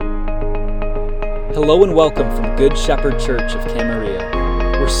Hello and welcome from Good Shepherd Church of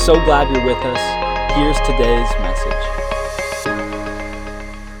Camarillo. We're so glad you're with us. Here's today's message.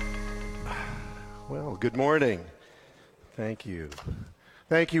 Well, good morning. Thank you.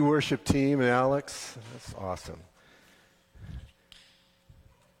 Thank you, worship team and Alex. That's awesome.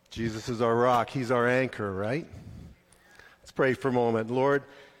 Jesus is our rock. He's our anchor, right? Let's pray for a moment. Lord,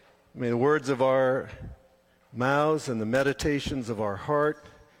 may the words of our mouths and the meditations of our heart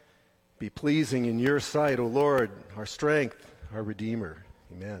be pleasing in your sight, O Lord, our strength, our Redeemer.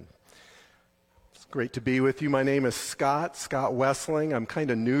 Amen. It's great to be with you. My name is Scott Wessling. I'm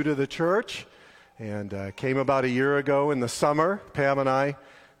kind of new to the church and came about a year ago in the summer. Pam and I,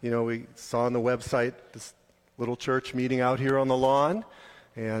 we saw on the website this little church meeting out here on the lawn,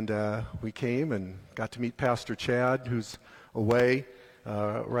 and we came and got to meet Pastor Chad, who's away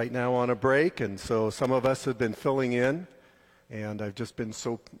right now on a break, and so some of us have been filling in. And I've just been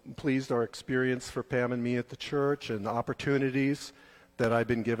so pleased our experience for Pam and me at the church and the opportunities that I've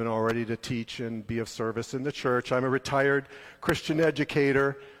been given already to teach and be of service in the church. I'm a retired Christian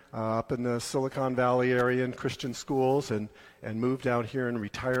educator up in the Silicon Valley area in Christian schools and moved out here in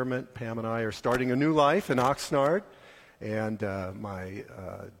retirement. Pam and I are starting a new life in Oxnard. And my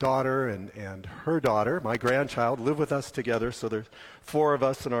daughter and her daughter, my grandchild, live with us together. So there's 4 of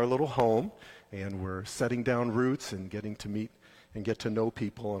us in our little home. And we're setting down roots and getting to meet and get to know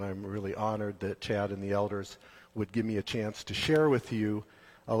people, and I'm really honored that Chad and the elders would give me a chance to share with you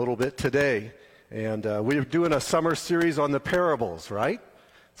a little bit today. And we're doing a summer series on the parables, right?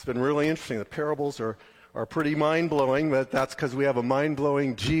 It's been really interesting. The parables are pretty mind-blowing, but that's because we have a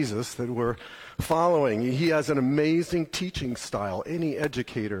mind-blowing Jesus that we're following. He has an amazing teaching style. Any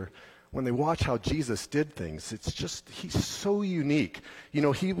educator, when they watch how Jesus did things, it's just, he's so unique.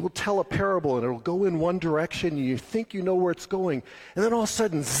 He will tell a parable and it'll go in one direction and you think you know where it's going. And then all of a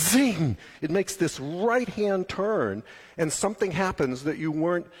sudden, zing, it makes this right-hand turn and something happens that you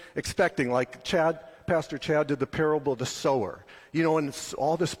weren't expecting. Like Pastor Chad did the parable of the sower. And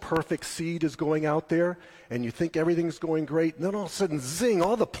all this perfect seed is going out there and you think everything's going great. And then all of a sudden, zing,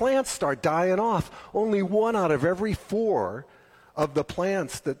 all the plants start dying off. Only 1 out of every 4 of the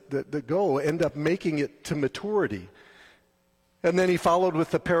plants that go end up making it to maturity. And then he followed with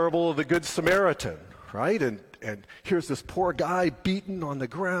the parable of the Good Samaritan, right? And here's this poor guy beaten on the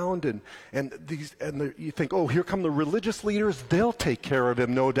ground, and you think, oh, here come the religious leaders, they'll take care of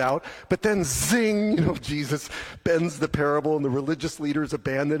him, no doubt. But then zing, Jesus bends the parable, and the religious leaders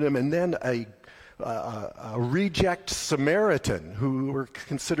abandon him, and then a reject Samaritan, who were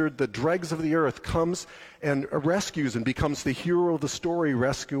considered the dregs of the earth, comes and rescues and becomes the hero of the story,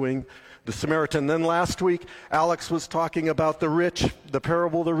 rescuing the Samaritan. Then last week, Alex was talking about the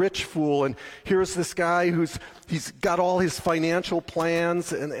parable of the rich fool, and here's this guy he's got all his financial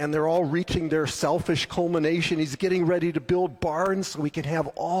plans, and they're all reaching their selfish culmination. He's getting ready to build barns so he can have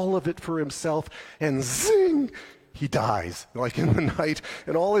all of it for himself, and zing, he dies, like in the night,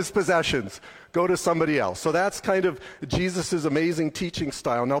 and all his possessions go to somebody else. So that's kind of Jesus' amazing teaching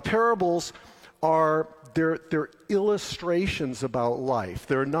style. Now, parables they're illustrations about life.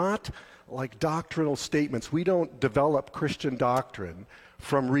 They're not like doctrinal statements. We don't develop Christian doctrine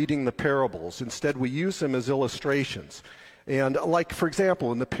from reading the parables. Instead, we use them as illustrations. And like, for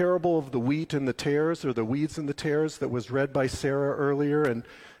example, in the parable of the wheat and the tares, or the weeds and the tares that was read by Sarah earlier, and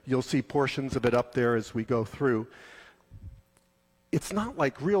you'll see portions of it up there as we go through. It's not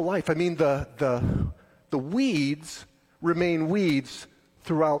like real life. I mean, the weeds remain weeds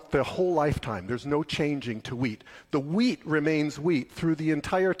throughout the whole lifetime. There's no changing to wheat. The wheat remains wheat through the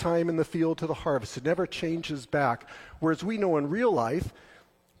entire time in the field to the harvest. It never changes back. Whereas we know in real life,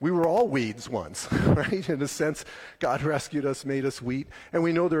 we were all weeds once, right? In a sense, God rescued us, made us wheat. And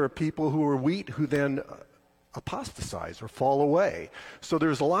we know there are people who are wheat who then apostatize or fall away. So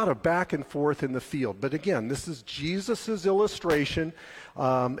there's a lot of back and forth in the field. But again, this is Jesus' illustration,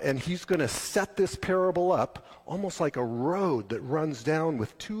 and he's going to set this parable up almost like a road that runs down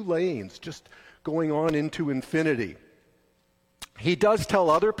with 2 lanes, just going on into infinity. He does tell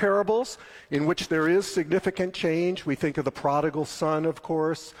other parables in which there is significant change. We think of the prodigal son, of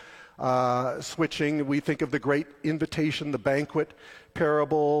course, switching. We think of the great invitation, the banquet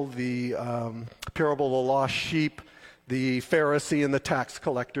parable, the parable of the lost sheep, the Pharisee and the tax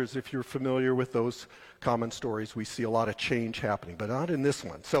collectors. If you're familiar with those common stories, we see a lot of change happening, but not in this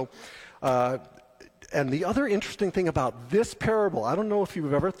one. So, and the other interesting thing about this parable, I don't know if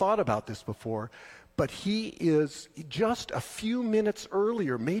you've ever thought about this before, but he is just a few minutes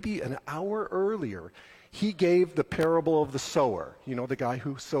earlier, maybe an hour earlier, he gave the parable of the sower, the guy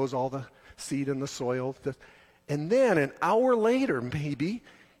who sows all the seed in the soil. And then an hour later, maybe,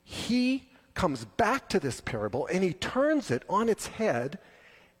 he comes back to this parable and he turns it on its head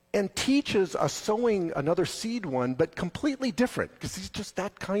and teaches a sowing another seed one, but completely different, because he's just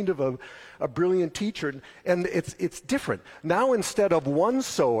that kind of a brilliant teacher. And it's different. Now instead of one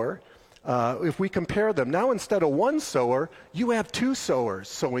sower, if we compare them, now instead of one sower, you have two sowers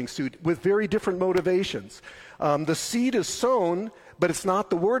sowing seed with very different motivations. The seed is sown, but it's not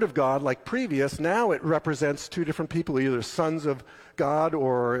the word of God like previous. Now it represents two different people, either sons of God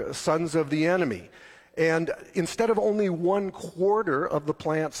or sons of the enemy. And instead of only 1/4 of the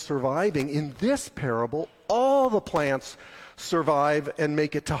plants surviving, in this parable, all the plants survive and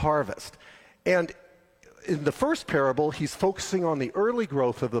make it to harvest. And in the first parable, he's focusing on the early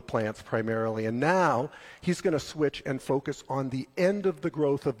growth of the plants primarily, and now he's going to switch and focus on the end of the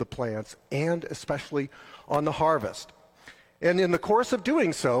growth of the plants, and especially on the harvest. And in the course of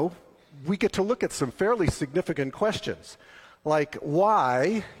doing so, we get to look at some fairly significant questions, like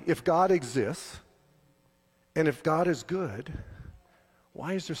why, if God exists, and if God is good,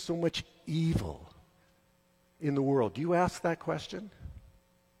 why is there so much evil in the world? Do you ask that question?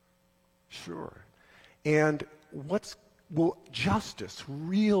 Sure. And will justice,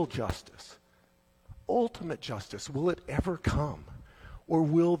 real justice, ultimate justice, will it ever come? Or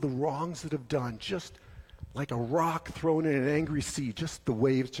will the wrongs that have done, just like a rock thrown in an angry sea, just the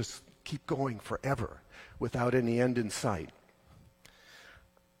waves just keep going forever without any end in sight?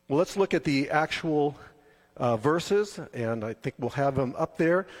 Well, let's look at the actual verses, and I think we'll have them up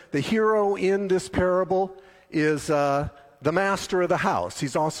there. The hero in this parable is the master of the house.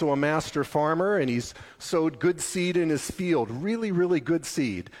 He's also a master farmer, and he's sowed good seed in his field, really, really good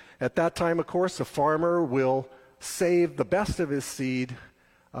seed. At that time, of course, a farmer will save the best of his seed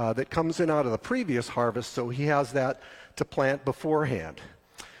that comes in out of the previous harvest, so he has that to plant beforehand.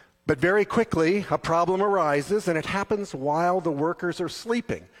 But very quickly, a problem arises, and it happens while the workers are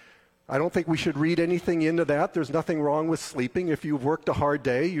sleeping. I don't think we should read anything into that. There's nothing wrong with sleeping. If you've worked a hard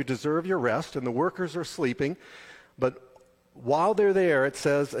day, you deserve your rest, and the workers are sleeping. But while they're there, it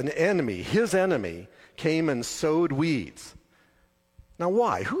says an enemy, his enemy, came and sowed weeds. Now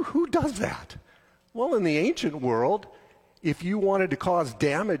why? Who does that? Well, in the ancient world, if you wanted to cause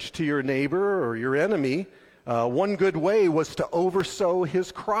damage to your neighbor or your enemy, one good way was to oversow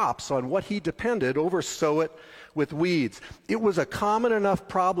his crops on what he depended, oversow it with weeds. It was a common enough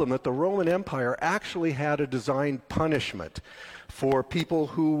problem that the Roman Empire actually had a designed punishment for people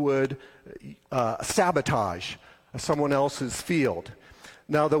who would sabotage someone else's field.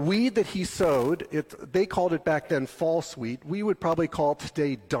 Now, the weed that he sowed, they called it back then false wheat. We would probably call it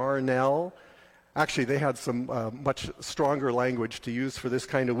today darnel. Actually, they had some much stronger language to use for this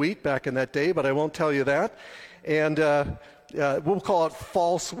kind of wheat back in that day, but I won't tell you that. And we'll call it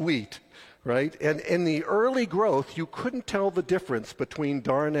false wheat, right? And in the early growth, you couldn't tell the difference between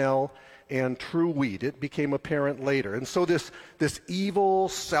darnel and true wheat. It became apparent later. And so this evil,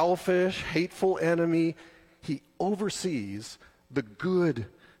 selfish, hateful enemy, he oversees the good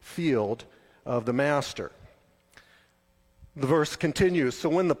field of the master. The verse continues, so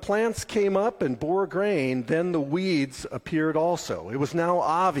when the plants came up and bore grain, then the weeds appeared also. It was now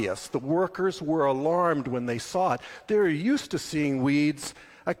obvious. The workers were alarmed when they saw it. They were used to seeing weeds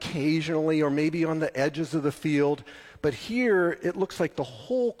occasionally or maybe on the edges of the field, but here it looks like the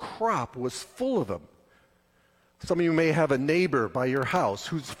whole crop was full of them. Some of you may have a neighbor by your house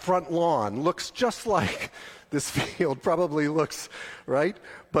whose front lawn looks just like this field probably looks, right?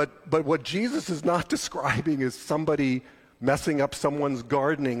 But what Jesus is not describing is somebody messing up someone's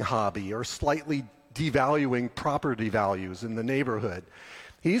gardening hobby or slightly devaluing property values in the neighborhood.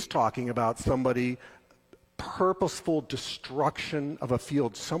 He's talking about somebody purposeful destruction of a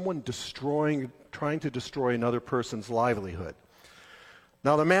field, someone trying to destroy another person's livelihood.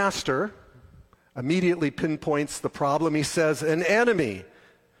 Now the master immediately pinpoints the problem. He says, an enemy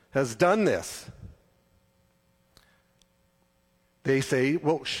has done this. They say,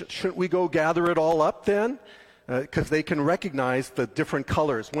 well, shouldn't we go gather it all up then? Because they can recognize the different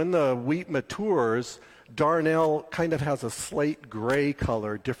colors. When the wheat matures, darnel kind of has a slate gray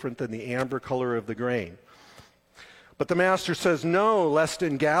color, different than the amber color of the grain. But the master says, no, lest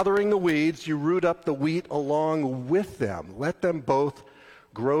in gathering the weeds, you root up the wheat along with them. Let them both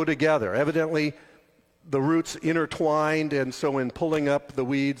grow together. Evidently, the roots intertwined, and so in pulling up the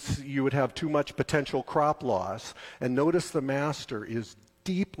weeds, you would have too much potential crop loss. And notice the master is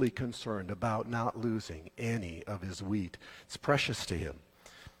deeply concerned about not losing any of his wheat. It's precious to him.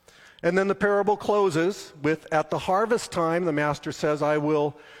 And then the parable closes with, at the harvest time, the master says, I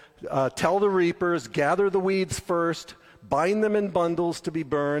will tell the reapers, gather the weeds first, bind them in bundles to be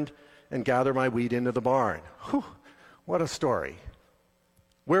burned, and gather my wheat into the barn. Whew, what a story.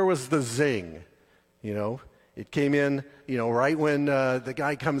 Where was the zing? It came in, right when the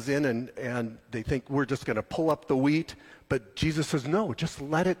guy comes in and they think we're just going to pull up the wheat. But Jesus says, no, just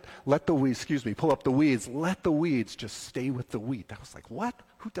pull up the weeds, let the weeds just stay with the wheat. I was like, what?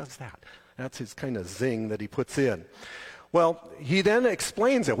 Who does that? That's his kind of zing that he puts in. Well, he then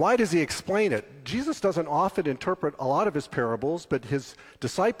explains it. Why does he explain it? Jesus doesn't often interpret a lot of his parables, but his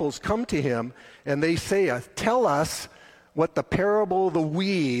disciples come to him and they say, tell us what the parable of the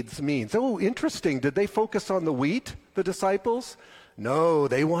weeds means. Oh, interesting. Did they focus on the wheat, the disciples? No,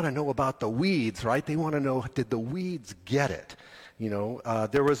 they want to know about the weeds, right? They want to know, did the weeds get it?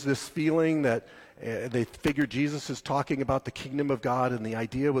 There was this feeling that they figured Jesus is talking about the kingdom of God, and the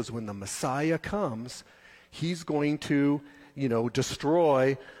idea was when the Messiah comes, he's going to,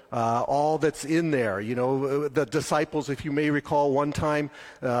 destroy all that's in there. The disciples, if you may recall, one time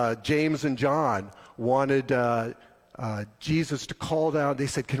James and John wanted Jesus to call down. They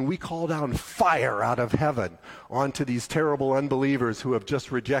said, can we call down fire out of heaven onto these terrible unbelievers who have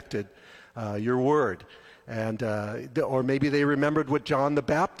just rejected your word? And or maybe they remembered what John the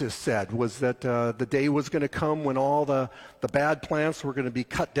Baptist said, was that the day was going to come when all the bad plants were going to be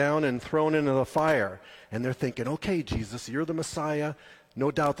cut down and thrown into the fire. And they're thinking, okay, Jesus, you're the Messiah.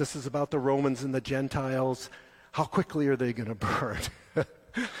 No doubt this is about the Romans and the Gentiles. How quickly are they going to burn?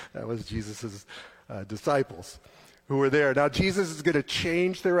 That was Jesus' disciples who were there. Now, Jesus is going to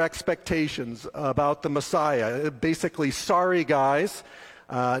change their expectations about the Messiah. Basically, sorry, guys.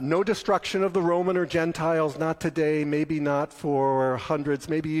 No destruction of the Roman or Gentiles, not today, maybe not for hundreds,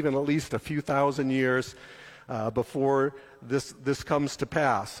 maybe even at least a few thousand years before this comes to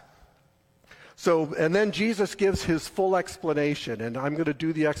pass. So, and then Jesus gives his full explanation, and I'm going to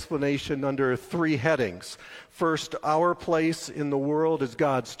do the explanation under three headings. First, our place in the world as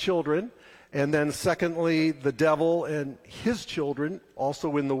God's children. And then secondly, the devil and his children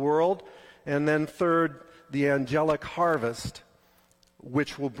also in the world. And then third, the angelic harvest,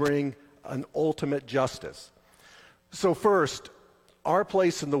 which will bring an ultimate justice. So first, our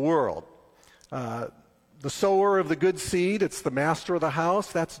place in the world. The sower of the good seed, it's the master of the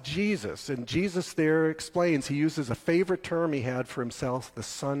house, that's Jesus. And Jesus there explains, he uses a favorite term he had for himself, the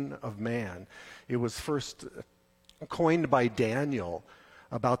Son of Man. It was first coined by Daniel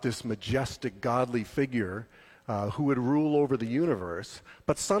about this majestic, godly figure who would rule over the universe.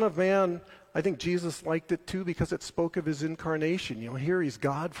 But Son of Man, I think Jesus liked it too because it spoke of his incarnation. Here he's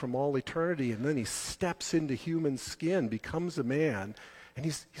God from all eternity, and then he steps into human skin, becomes a man, and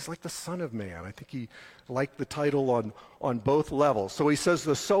he's like the Son of Man. I think he liked the title on both levels. So he says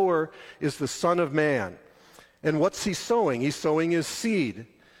the sower is the Son of Man. And what's he sowing? He's sowing his seed,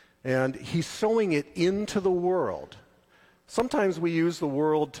 and he's sowing it into the world. Sometimes we use the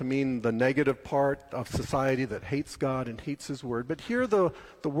world to mean the negative part of society that hates God and hates his word. But here the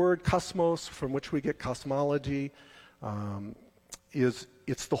word cosmos, from which we get cosmology,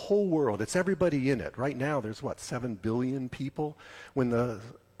 it's the whole world. It's everybody in it. Right now there's 7 billion people. When the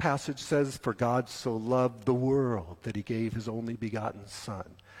passage says, for God so loved the world that he gave his only begotten Son.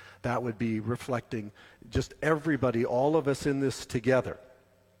 That would be reflecting just everybody, all of us in this together.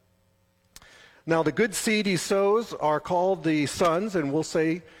 Now, the good seed he sows are called the sons, and we'll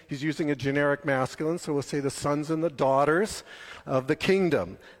say he's using a generic masculine, so we'll say the sons and the daughters of the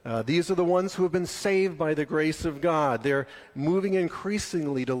kingdom. These are the ones who have been saved by the grace of God. They're moving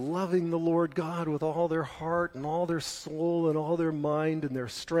increasingly to loving the Lord God with all their heart and all their soul and all their mind and their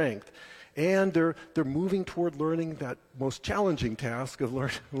strength. And they're moving toward learning that most challenging task of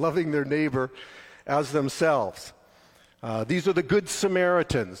loving their neighbor as themselves. These are the Good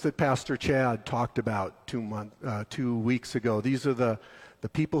Samaritans that Pastor Chad talked about 2 weeks ago. These are the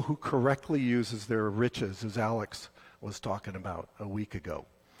people who correctly uses their riches, as Alex was talking about a week ago.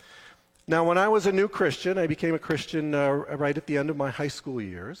 Now, when I was a new Christian, I became a Christian right at the end of my high school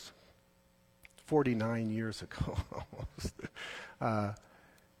years, 49 years ago almost.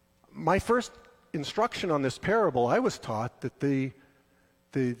 My first instruction on this parable, I was taught that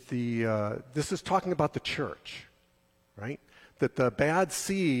this is talking about the church. Right? That the bad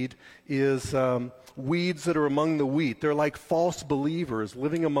seed is weeds that are among the wheat. They're like false believers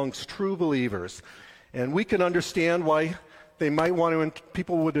living amongst true believers. And we can understand why they might want to,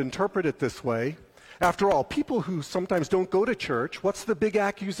 people would interpret it this way. After all, people who sometimes don't go to church, what's the big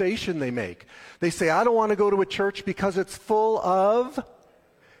accusation they make? They say, I don't want to go to a church because it's full of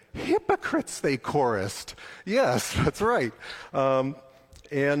hypocrites, they chorused. Yes, that's right. So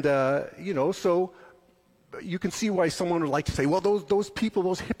you can see why someone would like to say, well, those people,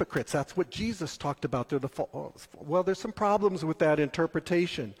 those hypocrites, that's what Jesus talked about. They're the false. Well, there's some problems with that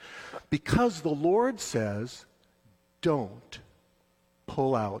interpretation because the Lord says, don't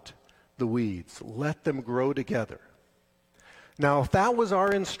pull out the weeds. Let them grow together. Now, if that was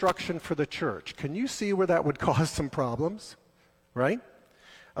our instruction for the church, can you see where that would cause some problems? Right?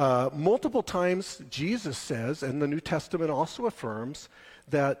 Multiple times Jesus says, and the New Testament also affirms,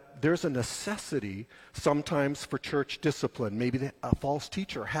 that there's a necessity sometimes for church discipline. Maybe a false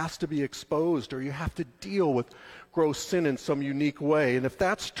teacher has to be exposed, or you have to deal with gross sin in some unique way. And if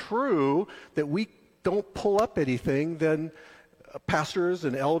that's true, that we don't pull up anything, then pastors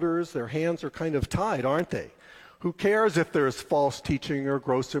and elders, their hands are kind of tied, aren't they? Who cares if there's false teaching or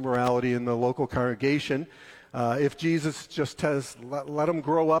gross immorality in the local congregation if Jesus just has let them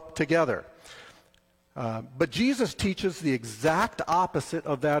grow up together? But Jesus teaches the exact opposite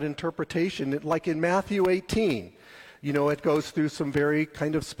of that interpretation. Like in Matthew 18, it goes through some very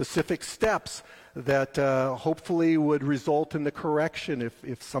kind of specific steps that hopefully would result in the correction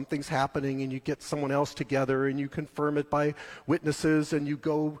if something's happening and you get someone else together and you confirm it by witnesses and you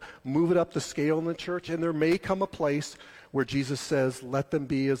go move it up the scale in the church. And there may come a place where Jesus says, let them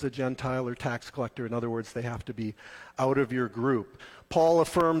be as a Gentile or tax collector. In other words, they have to be out of your group. Paul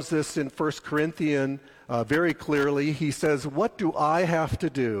affirms this in 1 Corinthians very clearly. He says, what do I have to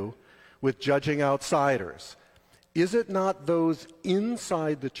do with judging outsiders? Is it not those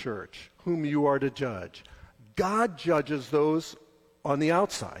inside the church whom you are to judge? God judges those on the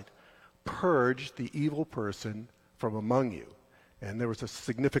outside. Purge the evil person from among you. And there was a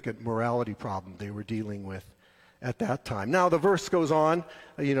significant morality problem they were dealing with at that time. Now the verse goes on,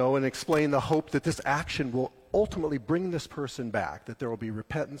 and explain the hope that this action will ultimately bring this person back, that there will be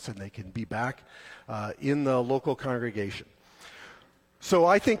repentance and they can be back in the local congregation. So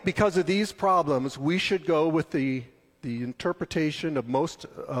I think because of these problems, we should go with the interpretation of most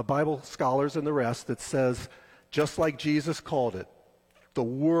Bible scholars and the rest that says, just like Jesus called it, the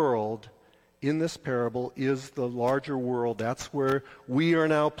world in this parable is the larger world. That's where we are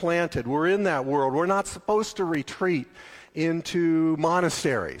now planted. We're in that world. We're not supposed to retreat into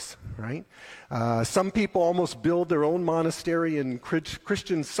monasteries, right? Some people almost build their own monastery in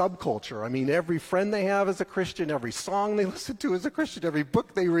Christian subculture. I mean, every friend they have is a Christian, every song they listen to is a Christian, every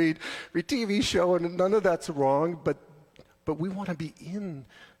book they read, every TV show, and none of that's wrong, but we want to be in,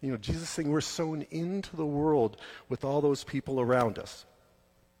 Jesus saying we're sown into the world with all those people around us.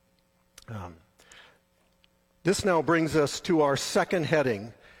 This now brings us to our second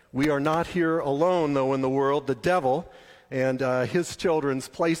heading. We are not here alone, though, in the world. The devil and his children's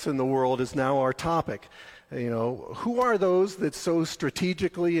place in the world is now our topic. Who are those that so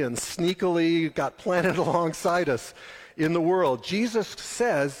strategically and sneakily got planted alongside us in the world? Jesus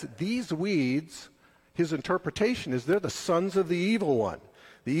says these weeds, his interpretation is they're the sons of the evil one.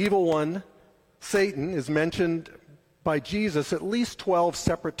 The evil one, Satan, is mentioned by Jesus at least 12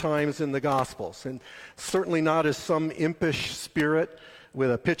 separate times in the Gospels, and certainly not as some impish spirit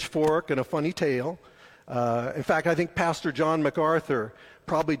with a pitchfork and a funny tail. In fact, I think Pastor John MacArthur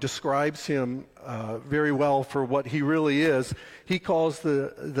probably describes him very well for what he really is. He calls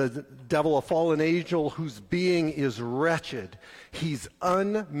the devil a fallen angel whose being is wretched. He's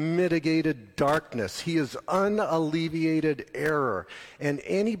unmitigated darkness. He is unalleviated error. And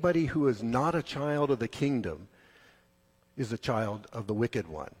anybody who is not a child of the kingdom is a child of the wicked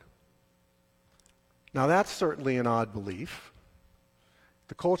one. Now that's certainly an odd belief.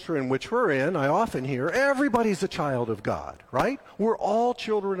 The culture in which we're in, I often hear, everybody's a child of God, right? We're all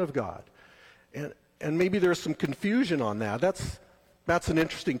children of God. And maybe there's some confusion on that. That's an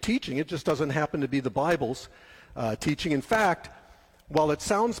interesting teaching. It just doesn't happen to be the Bible's teaching. In fact, while it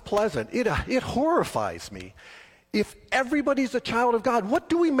sounds pleasant, it horrifies me. If everybody's a child of God, what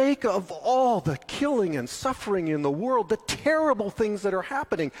do we make of all the killing and suffering in the world, the terrible things that are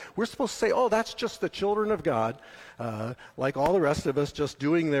happening? We're supposed to say, oh, that's just the children of God, like all the rest of us just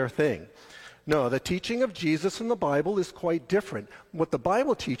doing their thing. No, the teaching of Jesus in the Bible is quite different. What the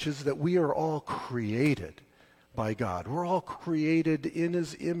Bible teaches is that we are all created by God. We're all created in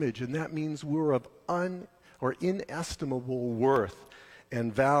his image, and that means we're of inestimable worth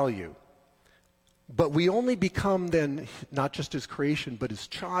and value. But we only become then not just his creation, but his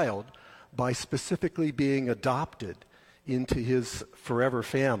child by specifically being adopted into his forever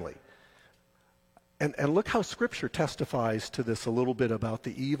family. And look how Scripture testifies to this a little bit about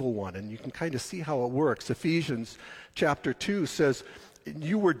the evil one, and you can kind of see how it works. Ephesians chapter 2 says,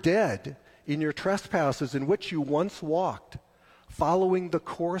 you were dead in your trespasses in which you once walked, following the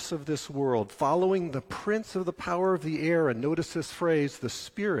course of this world, following the prince of the power of the air, and notice this phrase, the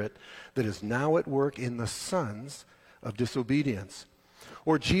spirit that is now at work in the sons of disobedience.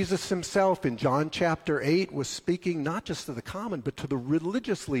 Or Jesus himself in John chapter 8 was speaking not just to the common, but to the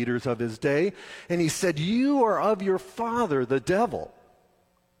religious leaders of his day, and he said, you are of your father, the devil,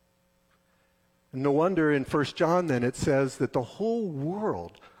 No wonder in 1 John then it says that the whole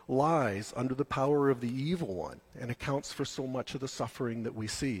world lies under the power of the evil one and accounts for so much of the suffering that we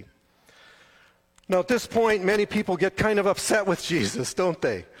see. Now at this point, many people get kind of upset with Jesus, don't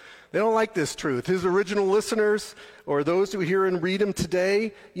they? They don't like this truth. His original listeners, or those who hear and read him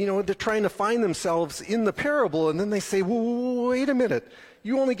today, they're trying to find themselves in the parable, and then they say, well, wait a minute.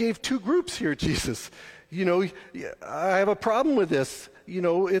 You only gave two groups here, Jesus. I have a problem with this.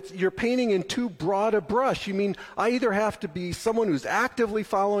 You're painting in too broad a brush. You mean I either have to be someone who's actively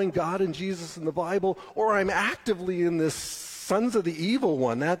following God and Jesus and the Bible, or I'm actively in this sons of the evil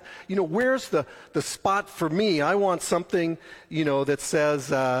one. That, where's the spot for me? I want something, that says,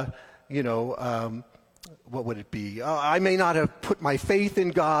 what would it be? I may not have put my faith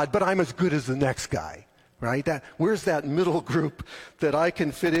in God, but I'm as good as the next guy, right? Where's that middle group that I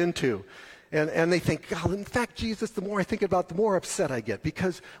can fit into? And they think, God, in fact, Jesus, the more I think about it, the more upset I get.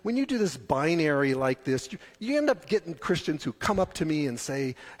 Because when you do this binary like this, you end up getting Christians who come up to me and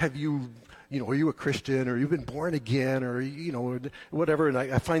say, are you a Christian, or you've been born again, or, whatever. And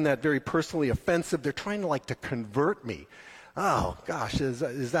I find that very personally offensive. They're trying to convert me. Oh, gosh,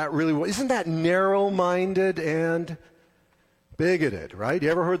 is that really isn't that narrow-minded and bigoted, right? You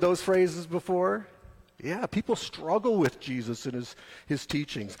ever heard those phrases before? Yeah, people struggle with Jesus and his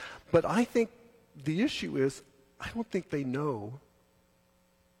teachings. But I think the issue is, I don't think they know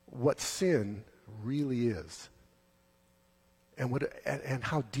what sin really is. And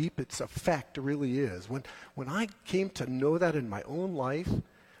how deep its effect really is. When I came to know that in my own life,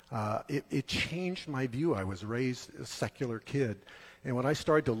 it changed my view. I was raised a secular kid. And when I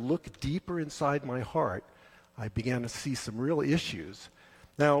started to look deeper inside my heart, I began to see some real issues.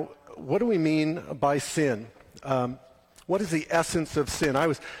 Now, what do we mean by sin? What is the essence of sin?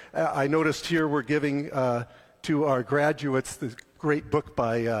 I noticed here we're giving to our graduates the great book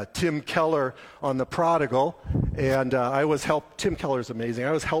by Tim Keller on the prodigal, and Tim Keller's amazing.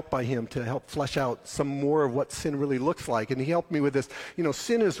 I was helped by him to help flesh out some more of what sin really looks like, and he helped me with this.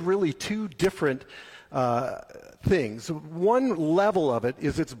 Sin is really two different things. One level of it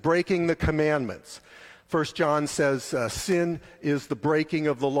is it's breaking the commandments. 1 John says sin is the breaking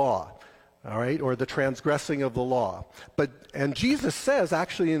of the law, all right, or the transgressing of the law. And Jesus says,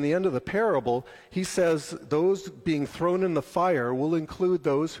 actually, in the end of the parable, he says those being thrown in the fire will include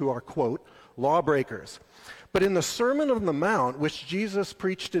those who are, quote, lawbreakers. But in the Sermon on the Mount, which Jesus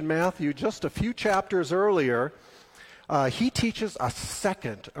preached in Matthew just a few chapters earlier, he teaches a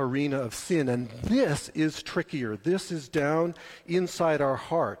second arena of sin, and this is trickier. This is down inside our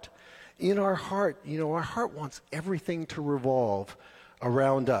heart. In our heart, our heart wants everything to revolve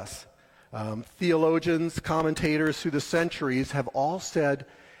around us. Theologians, commentators through the centuries have all said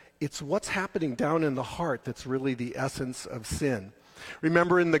it's what's happening down in the heart that's really the essence of sin.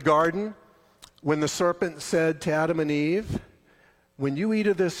 Remember in the garden when the serpent said to Adam and Eve, when you eat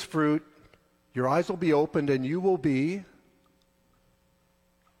of this fruit, your eyes will be opened and you will be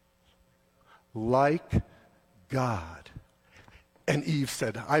like God. And Eve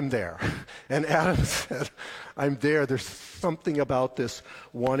said, I'm there. And Adam said, I'm there. There's something about this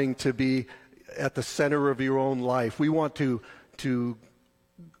wanting to be at the center of your own life. We want to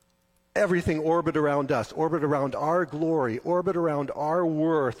everything orbit around us, orbit around our glory, orbit around our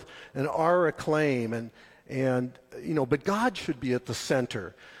worth and our acclaim. But God should be at the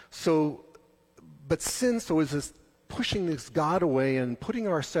center. But sin is this pushing this God away and putting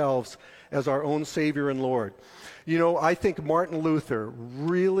ourselves as our own Savior and Lord. I think Martin Luther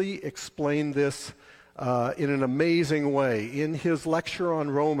really explained this in an amazing way. In his lecture on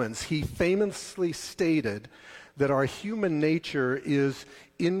Romans, he famously stated that our human nature is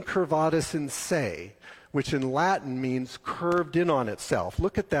incurvatus in se, which in Latin means curved in on itself.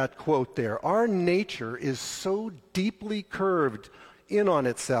 Look at that quote there. Our nature is so deeply curved in on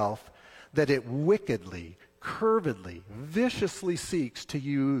itself that it wickedly, curvedly, viciously seeks to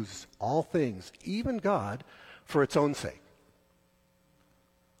use all things, even God, for its own sake.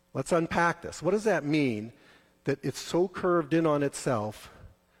 Let's unpack this. What does that mean, that it's so curved in on itself,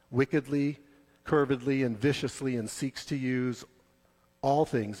 wickedly, curvedly, and viciously, and seeks to use all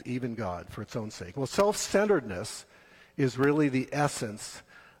things, even God, for its own sake? Well, self-centeredness is really the essence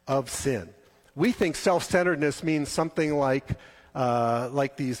of sin. We think self-centeredness means something like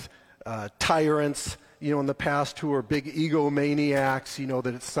these tyrants, in the past who are big egomaniacs,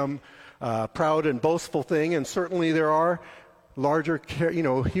 that it's some proud and boastful thing. And certainly there are larger,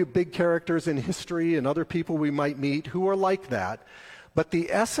 big characters in history and other people we might meet who are like that. But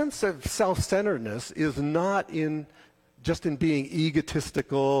the essence of self-centeredness is not just in being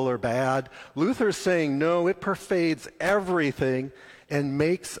egotistical or bad. Luther's saying, no, it pervades everything and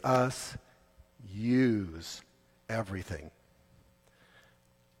makes us use everything.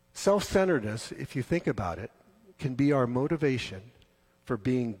 Self-centeredness, if you think about it, can be our motivation for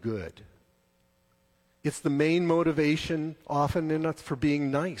being good. It's the main motivation often in us for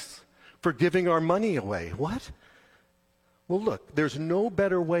being nice, for giving our money away. What? Well, look, there's no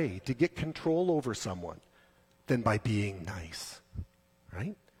better way to get control over someone than by being nice,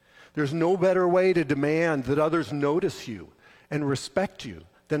 right? There's no better way to demand that others notice you and respect you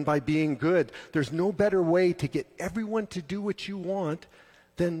than by being good. There's no better way to get everyone to do what you want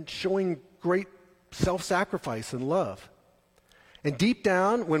than showing great self-sacrifice and love. And deep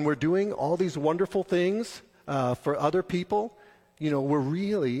down, when we're doing all these wonderful things for other people, we're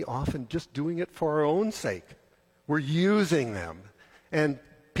really often just doing it for our own sake. We're using them. And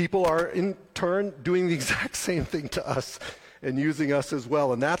people are, in turn, doing the exact same thing to us and using us as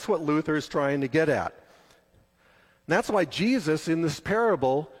well. And that's what Luther is trying to get at. And that's why Jesus, in this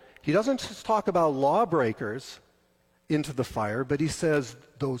parable, he doesn't just talk about lawbreakers into the fire, but he says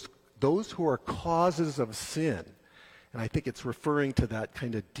those who are causes of sin. And I think it's referring to that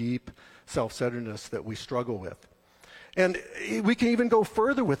kind of deep self-centeredness that we struggle with. And we can even go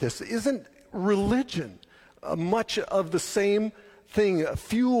further with this. Isn't religion much of the same thing,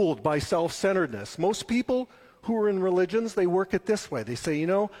 fueled by self-centeredness? Most people who are in religions, they work it this way. They say,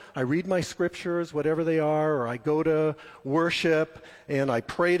 I read my scriptures, whatever they are, or I go to worship, and I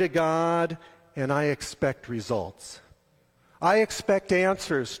pray to God, and I expect results. I expect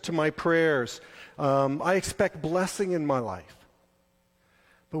answers to my prayers. I expect blessing in my life.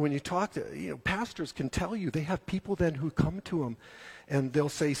 But when you talk to, pastors can tell you, they have people then who come to them and they'll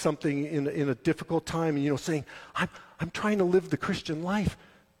say something in a difficult time, saying, I'm trying to live the Christian life,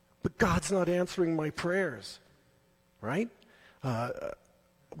 but God's not answering my prayers, right?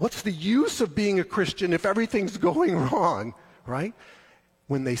 What's the use of being a Christian if everything's going wrong, right?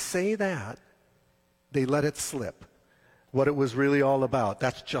 When they say that, they let it slip. What it was really all about.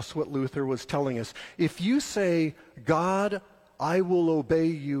 That's just what Luther was telling us. If you say, God, I will obey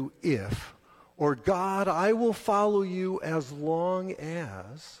you if, or God, I will follow you as long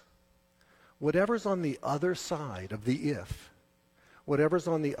as, whatever's on the other side of the if, whatever's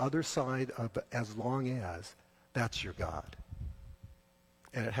on the other side of as long as, that's your God.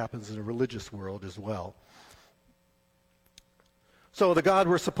 And it happens in a religious world as well. So the God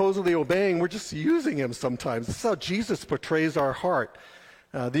we're supposedly obeying, we're just using him sometimes. This is how Jesus portrays our heart.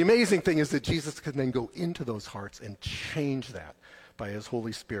 The amazing thing is that Jesus can then go into those hearts and change that by his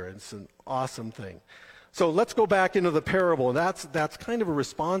Holy Spirit. It's an awesome thing. So let's go back into the parable. That's kind of a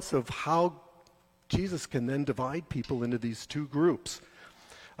response of how Jesus can then divide people into these two groups.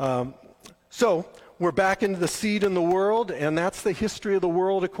 So we're back into the seed in the world, and that's the history of the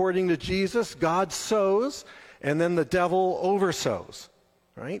world according to Jesus. God sows, and then the devil oversows,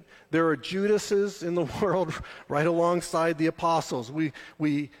 right? There are Judases in the world right alongside the apostles.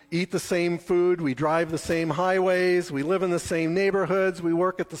 We eat the same food, we drive the same highways, we live in the same neighborhoods, we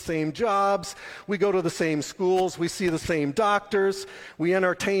work at the same jobs, we go to the same schools, we see the same doctors, we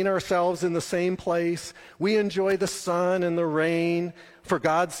entertain ourselves in the same place, we enjoy the sun and the rain, for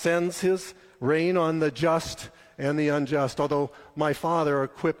God sends his rain on the just and the unjust. Although my father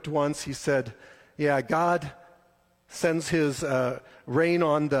quipped once, he said, yeah, God sends his rain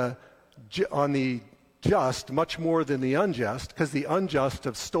on the just much more than the unjust, because the unjust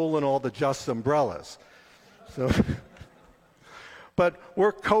have stolen all the just umbrellas. So, but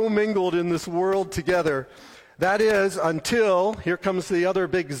we're commingled in this world together. That is until, here comes the other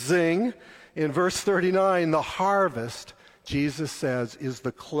big zing, in verse 39, the harvest, Jesus says, is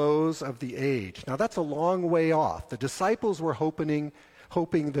the close of the age. Now that's a long way off. The disciples were hoping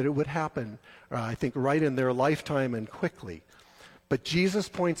that it would happen, I think, right in their lifetime and quickly. But Jesus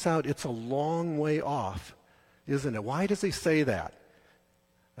points out it's a long way off, isn't it? Why does he say that?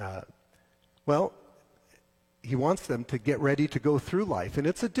 Well, he wants them to get ready to go through life. And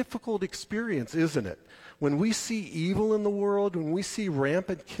it's a difficult experience, isn't it? When we see evil in the world, when we see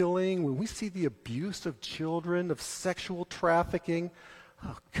rampant killing, when we see the abuse of children, of sexual trafficking,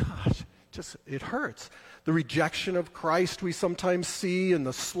 oh gosh, it hurts. The rejection of Christ we sometimes see, and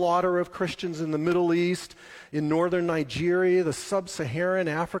the slaughter of Christians in the Middle East, in northern Nigeria, the sub-Saharan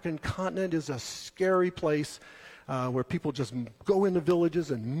African continent is a scary place where people just go into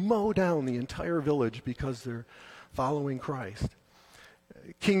villages and mow down the entire village because they're following Christ.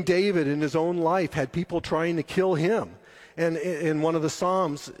 King David in his own life had people trying to kill him. And in one of the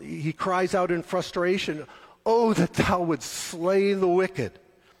Psalms, he cries out in frustration, "Oh, that thou wouldst slay the wicked."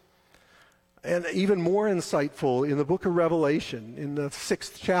 And even more insightful, in the book of Revelation, in the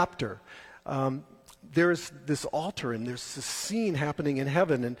 6th chapter, there's this altar, and there's this scene happening in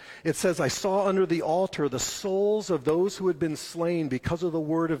heaven, and it says, I saw under the altar the souls of those who had been slain because of the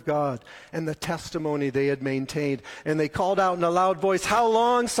word of God and the testimony they had maintained. And they called out in a loud voice, how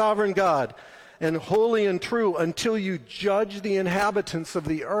long, sovereign God, and holy and true, until you judge the inhabitants of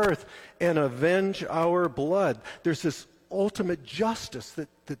the earth and avenge our blood? There's this ultimate justice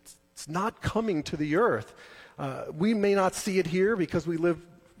that's not coming to the earth. We may not see it here because we live,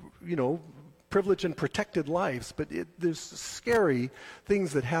 privileged and protected lives, but there's scary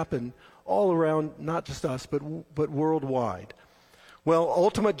things that happen all around, not just us, but worldwide. Well,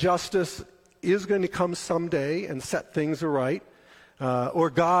 ultimate justice is going to come someday and set things right. Or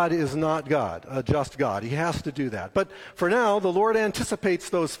God is not God, a just God. He has to do that. But for now, the Lord anticipates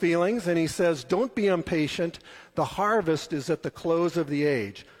those feelings, and he says, don't be impatient. The harvest is at the close of the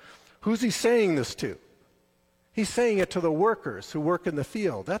age. Who's he saying this to? He's saying it to the workers who work in the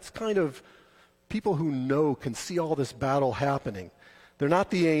field. That's kind of people who can see all this battle happening. They're not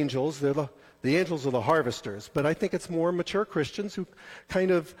the angels. They're the angels are the harvesters. But I think it's more mature Christians who kind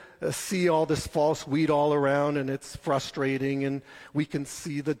of see all this false wheat all around, and it's frustrating, and we can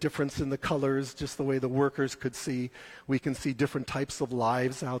see the difference in the colors just the way the workers could see. We can see different types of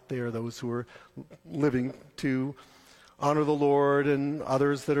lives out there, those who are living to honor the Lord and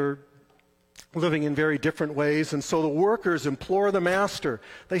others that are living in very different ways. And so the workers implore the master.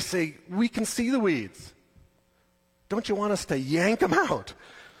 They say, we can see the weeds. Don't you want us to yank them out?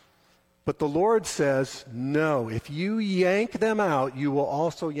 But the Lord says, no, if you yank them out, you will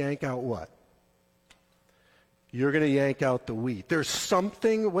also yank out what? You're going to yank out the wheat. There's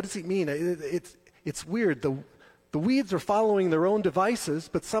something, what does he mean? It's weird. The weeds are following their own devices,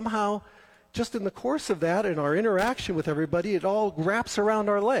 but somehow, just in the course of that, in our interaction with everybody, it all wraps around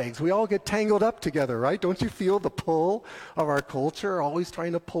our legs. We all get tangled up together, right? Don't you feel the pull of our culture, always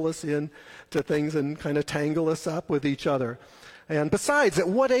trying to pull us in to things and kind of tangle us up with each other? And besides, at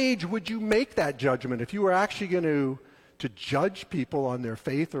what age would you make that judgment? If you were actually going to judge people on their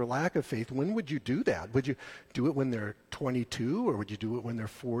faith or lack of faith, when would you do that? Would you do it when they're 22, or would you do it when they're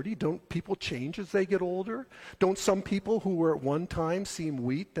 40? Don't people change as they get older? Don't some people who were at one time seem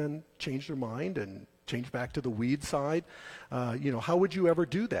wheat then change their mind and change back to the weed side? How would you ever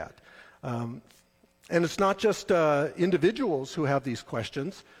do that? And it's not just individuals who have these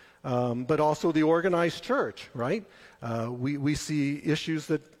questions, but also the organized church, right? We see issues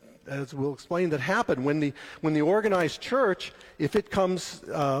that, as we'll explain, that happen when the organized church, if it comes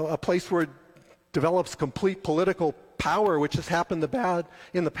a place where it develops complete political power, which has happened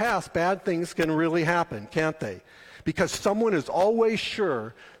in the past, bad things can really happen, can't they? Because someone is always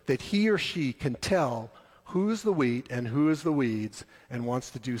sure that he or she can tell who's the wheat and who is the weeds, and wants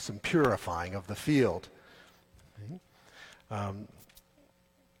to do some purifying of the field.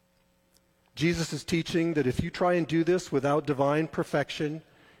 Jesus is teaching that if you try and do this without divine perfection,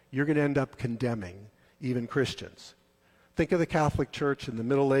 you're going to end up condemning even Christians. Think of the Catholic Church in the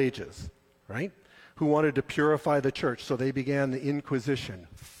Middle Ages, right? Who wanted to purify the church, so they began the Inquisition.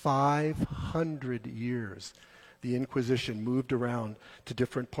 500 years the Inquisition moved around to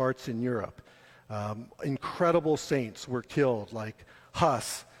different parts in Europe. Incredible saints were killed, like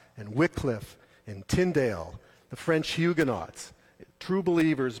Huss and Wycliffe and Tyndale, the French Huguenots. True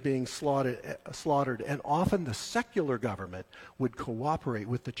believers being slaughtered, and often the secular government would cooperate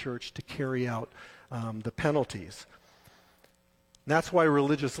with the church to carry out the penalties. That's why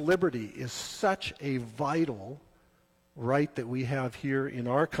religious liberty is such a vital right that we have here in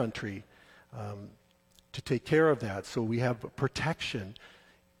our country, to take care of that, so we have protection,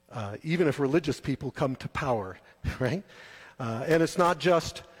 even if religious people come to power, right? And it's not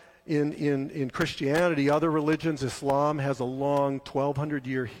just in Christianity. Other religions, Islam has a long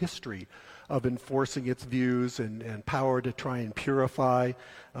 1,200-year history of enforcing its views and power to try and purify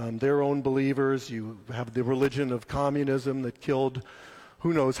their own believers. You have the religion of communism that killed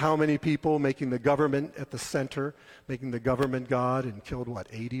who knows how many people, making the government at the center, making the government God, and killed,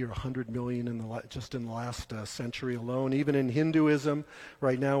 80 or 100 million just in the last century alone. Even in Hinduism,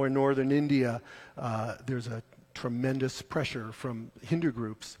 right now in northern India, there's a tremendous pressure from Hindu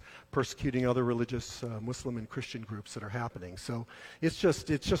groups persecuting other religious Muslim and Christian groups that are happening. So it's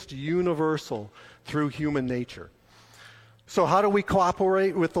just universal through human nature. So how do we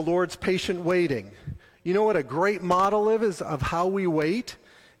cooperate with the Lord's patient waiting? You know what a great model is of how we wait?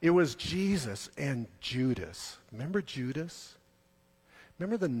 It was Jesus and Judas. Remember Judas?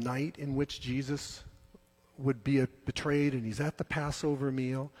 Remember the night in which Jesus would be betrayed, and he's at the Passover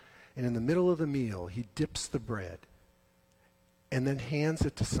meal, and in the middle of the meal, he dips the bread and then hands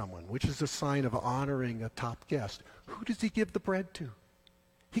it to someone, which is a sign of honoring a top guest. Who does he give the bread to?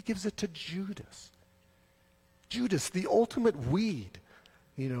 He gives it to Judas. Judas, the ultimate weed,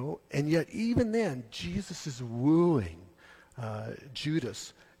 and yet even then, Jesus is wooing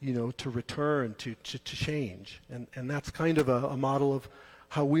Judas, to return, to change. And that's kind of a model of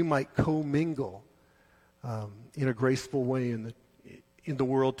how we might commingle in a graceful way in the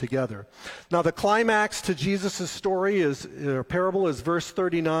world together. Now, the climax to Jesus' story parable is verse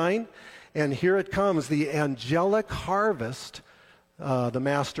 39, and here it comes. The angelic harvest, the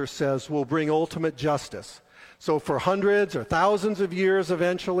master says, will bring ultimate justice. So for hundreds or thousands of years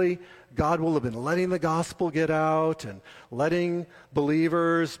eventually, God will have been letting the gospel get out and letting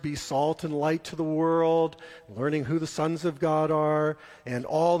believers be salt and light to the world, learning who the sons of God are, and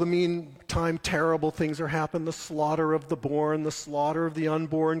all the meantime terrible things are happening. The slaughter of the born, the slaughter of the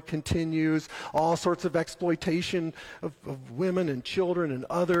unborn continues, all sorts of exploitation of women and children and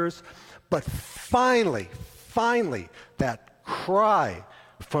others. But finally, that cry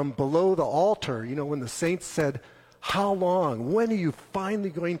from below the altar, when the saints said, how long? When are you finally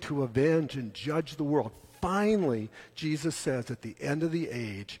going to avenge and judge the world? Finally, Jesus says, at the end of the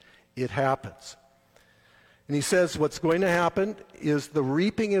age, it happens. And he says what's going to happen is the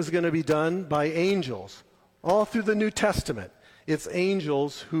reaping is going to be done by angels. All through the New Testament, it's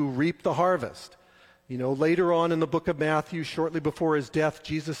angels who reap the harvest. Later on in the book of Matthew, shortly before his death,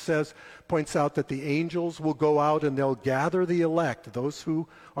 Jesus points out that the angels will go out and they'll gather the elect, those who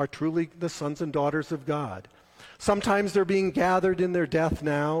are truly the sons and daughters of God. Sometimes they're being gathered in their death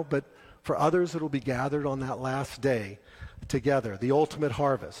now, but for others it'll be gathered on that last day together, the ultimate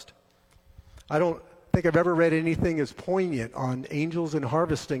harvest. I don't think I've ever read anything as poignant on angels and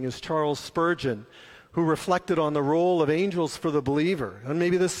harvesting as Charles Spurgeon, who reflected on the role of angels for the believer. And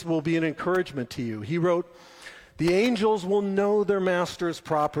maybe this will be an encouragement to you. He wrote, "The angels will know their master's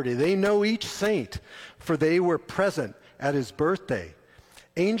property. They know each saint, for they were present at his birthday.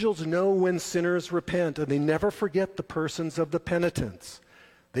 Angels know when sinners repent, and they never forget the persons of the penitents.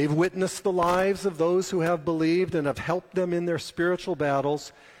 They've witnessed the lives of those who have believed and have helped them in their spiritual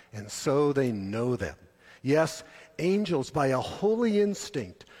battles, and so they know them. Yes, angels, by a holy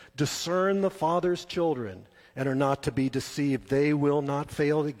instinct, discern the Father's children and are not to be deceived. They will not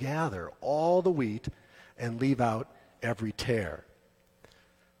fail to gather all the wheat and leave out every tare."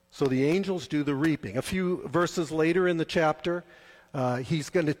 So the angels do the reaping. A few verses later in the chapter, he's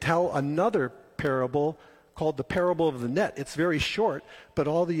going to tell another parable called the parable of the net. It's very short, but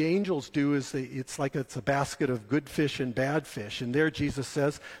all the angels do is it's like it's a basket of good fish and bad fish. And there Jesus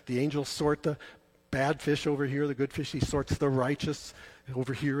says the angels sort the bad fish over here, the good fish. He sorts the righteous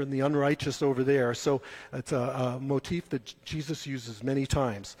over here and the unrighteous over there. So it's a motif that Jesus uses many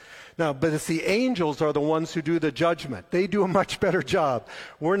times. Now, but it's the angels are the ones who do the judgment. They do a much better job.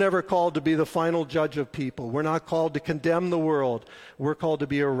 We're never called to be the final judge of people. We're not called to condemn the world. We're called to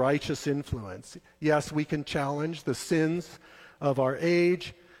be a righteous influence. Yes, we can challenge the sins of our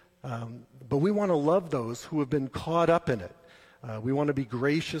age, but we want to love those who have been caught up in it. We want to be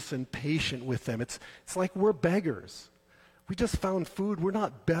gracious and patient with them. It's like we're beggars. We just found food. We're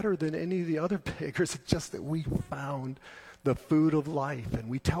not better than any of the other beggars. It's just that we found the food of life. And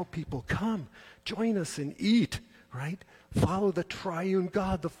we tell people, come, join us and eat, right? Follow the triune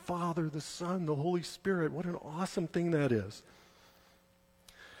God, the Father, the Son, the Holy Spirit. What an awesome thing that is.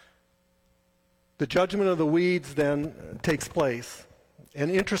 The judgment of the weeds then takes place.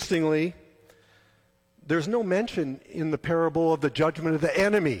 And interestingly, there's no mention in the parable of the judgment of the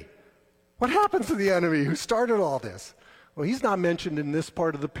enemy. What happens to the enemy who started all this? Well, he's not mentioned in this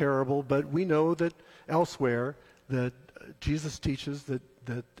part of the parable, but we know that elsewhere that Jesus teaches that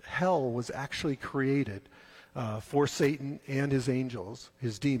hell was actually created for Satan and his angels,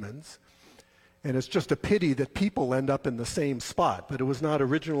 his demons. And it's just a pity that people end up in the same spot, but it was not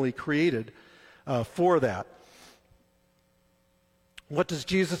originally created for that. What does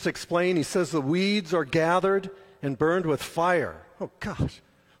Jesus explain? He says the weeds are gathered and burned with fire. Oh gosh,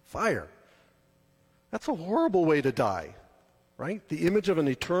 fire. That's a horrible way to die, right? The image of an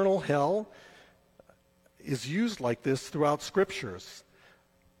eternal hell is used like this throughout scriptures.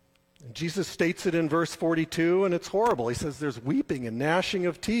 And Jesus states it in verse 42, and it's horrible. He says there's weeping and gnashing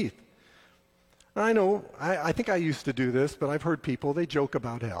of teeth. I know, I think I used to do this, but I've heard people, they joke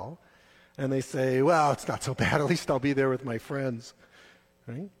about hell, and they say, well, it's not so bad. At least I'll be there with my friends,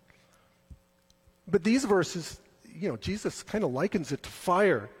 right? But these verses, Jesus kind of likens it to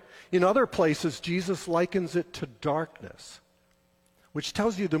fire. In other places, Jesus likens it to darkness, which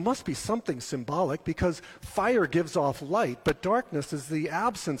tells you there must be something symbolic because fire gives off light, but darkness is the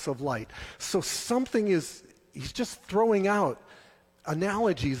absence of light. So he's just throwing out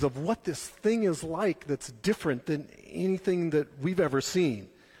analogies of what this thing is like that's different than anything that we've ever seen.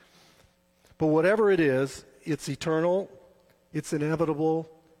 But whatever it is, it's eternal, it's inevitable,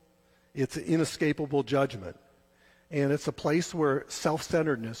 it's inescapable judgment. And it's a place where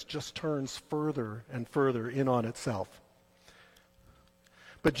self-centeredness just turns further and further in on itself.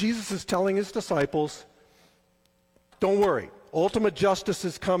 But Jesus is telling his disciples, don't worry, ultimate justice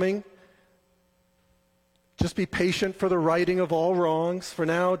is coming. Just be patient for the righting of all wrongs. For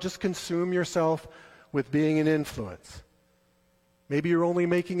now, just consume yourself with being an influence. Maybe you're only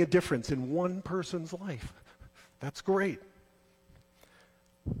making a difference in one person's life. That's great.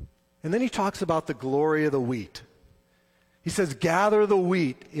 And then he talks about the glory of the wheat. He says, gather the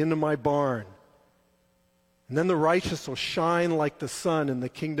wheat into my barn, and then the righteous will shine like the sun in the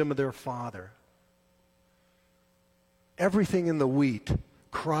kingdom of their Father. Everything in the wheat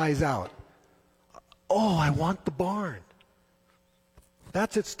cries out, oh, I want the barn.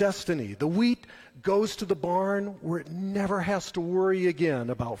 That's its destiny. The wheat goes to the barn where it never has to worry again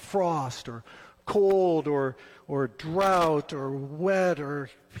about frost or cold or drought or wet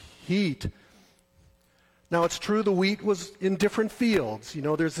or heat. Now, it's true the wheat was in different fields. You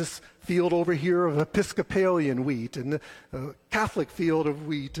know, there's this field over here of Episcopalian wheat and a Catholic field of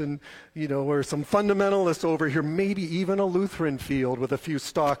wheat and, you know, or some fundamentalists over here, maybe even a Lutheran field with a few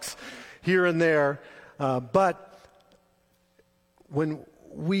stalks here and there. But when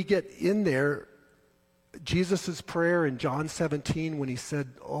we get in there, Jesus' prayer in John 17 when he said,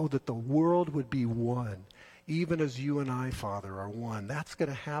 oh, that the world would be one, even as you and I, Father, are one. That's going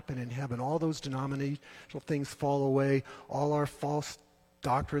to happen in heaven. All those denominational things fall away. All our false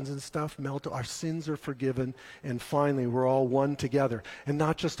doctrines and stuff melt. Our sins are forgiven. And finally, we're all one together. And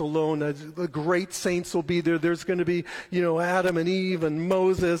not just alone. The great saints will be there. There's going to be, you know, Adam and Eve and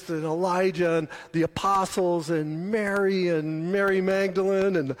Moses and Elijah and the apostles and Mary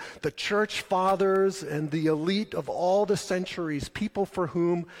Magdalene and the church fathers and the elite of all the centuries, people for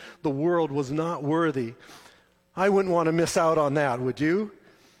whom the world was not worthy. I wouldn't want to miss out on that, would you?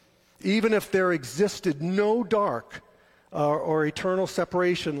 Even if there existed no dark or eternal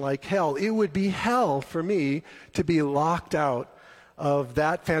separation like hell, it would be hell for me to be locked out of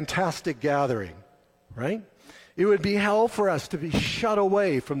that fantastic gathering, right? It would be hell for us to be shut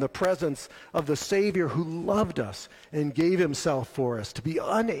away from the presence of the Savior who loved us and gave himself for us, to be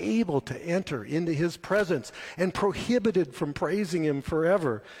unable to enter into his presence and prohibited from praising him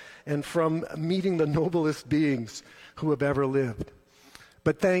forever and from meeting the noblest beings who have ever lived.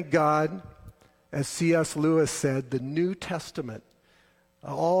 But thank God, as C.S. Lewis said, the New Testament,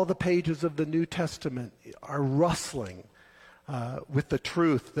 all the pages of the New Testament are rustling with the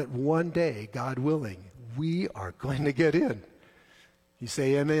truth that one day, God willing, we are going to get in. You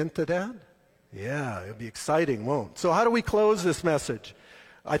say amen to that? Yeah, it'll be exciting, won't it? So how do we close this message?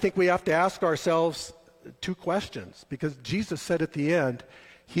 I think we have to ask ourselves two questions, because Jesus said at the end,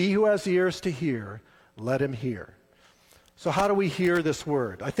 he who has ears to hear, let him hear. So how do we hear this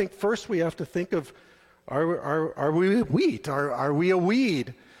word? I think first we have to think of, are we wheat? Are we a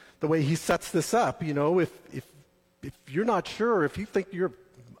weed? The way he sets this up, you know, if you're not sure, if you think you're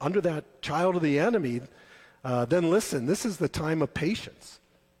under that child of the enemy, then listen, this is the time of patience,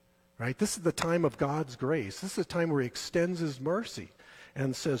 right? This is the time of God's grace. This is the time where he extends his mercy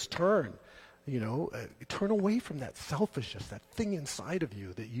and says, turn. Turn away from that selfishness, that thing inside of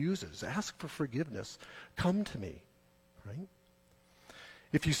you that uses. Ask for forgiveness. Come to me, right?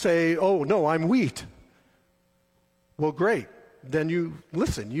 If you say, oh, no, I'm wheat, well, great. Then you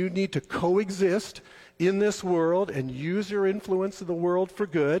need to coexist in this world and use your influence in the world for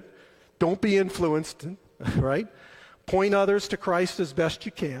good. Don't be influenced, right? Point others to Christ as best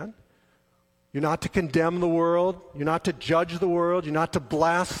you can. You're not to condemn the world. You're not to judge the world. You're not to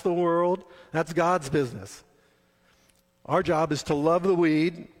blast the world. That's God's business. Our job is to love the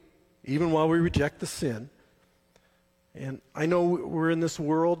weed, even while we reject the sin. And I know we're in this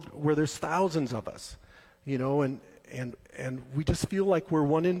world where there's thousands of us, you know, and we just feel like we're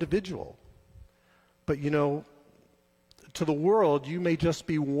one individual. But, you know, to the world, you may just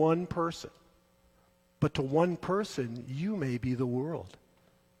be one person. But to one person, you may be the world,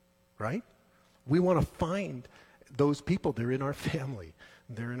 right? We want to find those people. They're in our family.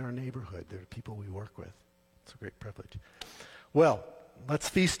 They're in our neighborhood. They're the people we work with. It's a great privilege. Well, let's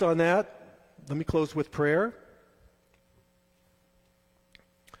feast on that. Let me close with prayer.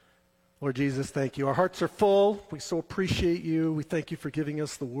 Lord Jesus, thank you. Our hearts are full. We so appreciate you. We thank you for giving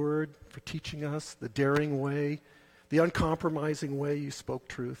us the word, for teaching us the daring way, the uncompromising way you spoke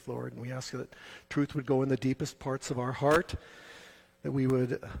truth, Lord. And we ask that truth would go in the deepest parts of our heart, that we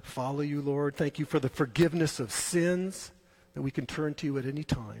would follow you, Lord. Thank you for the forgiveness of sins, that we can turn to you at any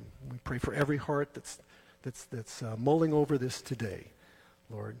time. We pray for every heart that's mulling over this today,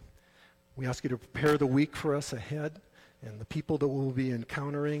 Lord. We ask you to prepare the week for us ahead, and the people that we'll be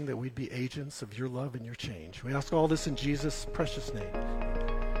encountering, that we'd be agents of your love and your change. We ask all this in Jesus' precious name.